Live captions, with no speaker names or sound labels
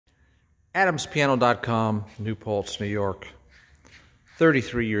AdamsPiano.com, New Paltz, New York.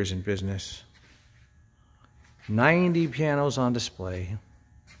 33 years in business. 90 pianos on display.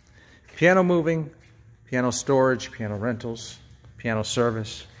 Piano moving, piano storage, piano rentals, piano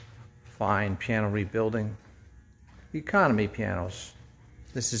service, fine piano rebuilding, economy pianos.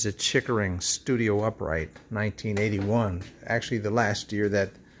 This is a Chickering Studio Upright, 1981. Actually, the last year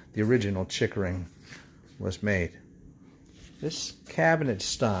that the original Chickering was made. This cabinet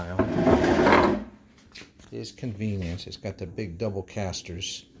style is convenience. It's got the big double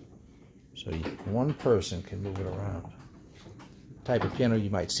casters, so one person can move it around. Type of piano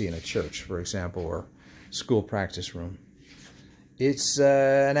you might see in a church, for example, or school practice room. It's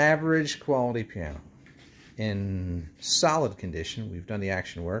an average quality piano. In solid condition, we've done the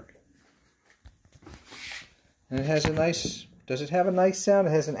action work. And it has a nice, does it have a nice sound?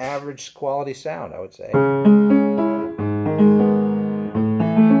 It has an average quality sound, I would say.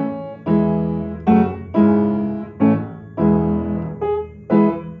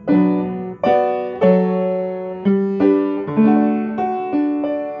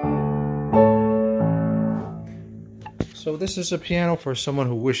 So this is a piano for someone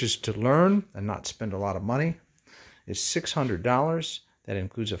who wishes to learn and not spend a lot of money. It's $600. That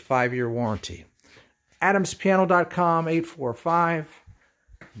includes a 5-year warranty. AdamsPiano.com,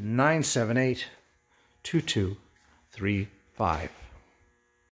 845-978-2235.